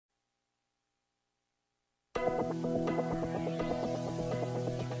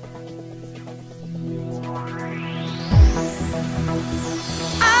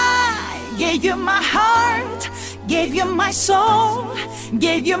gave you my heart, gave you my soul,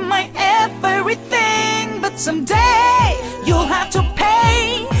 gave you my everything. But someday you'll have to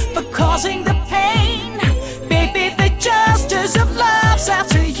pay for causing the pain. Baby, the justice of love's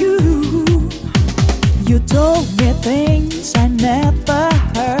after you. You told me things I never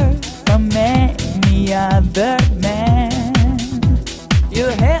heard from any other man. You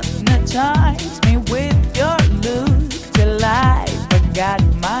hypnotized me with your look till I forgot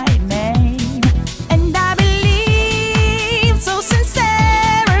my name. And I believed so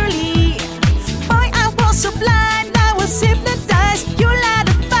sincerely. Boy, I was so blind, I was hypnotized. You light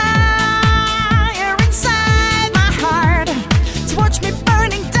a fire inside my heart to watch me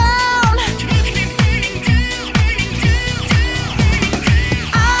burning down.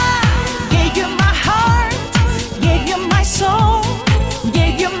 I gave you my heart, gave you my soul,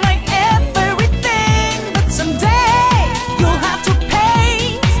 gave you my everything. But someday you'll have to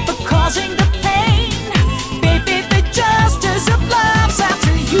pay for causing the pain. Baby, the justice of love's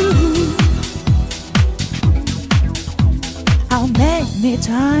after you. How many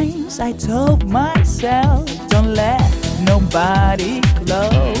times I told myself, don't let nobody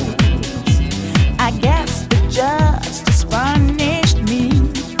close. I guess the justice punished me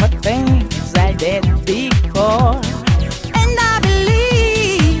for things I did before. And I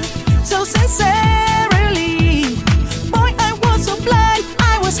believe so sincerely. Boy, I was so blind,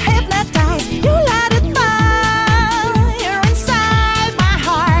 I was hypnotized. You light a fire inside my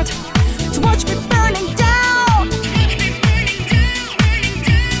heart to watch me burning down.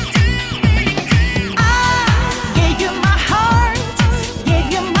 I gave you my heart, gave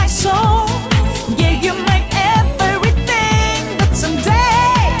you my soul, gave you my everything. But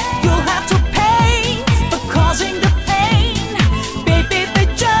someday you'll have to pay for causing the pain. Baby, the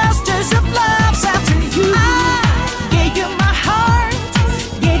justice of love's after you. I gave you my heart,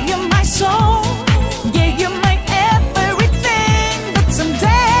 gave you my soul, gave you my everything. But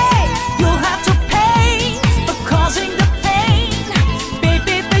someday you'll have to pay for causing the pain.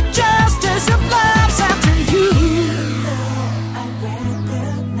 Baby, the justice of love's after you. I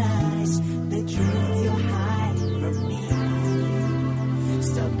recognize the truth you hide from me.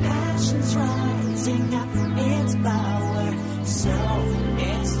 Still passion's rising up its power. So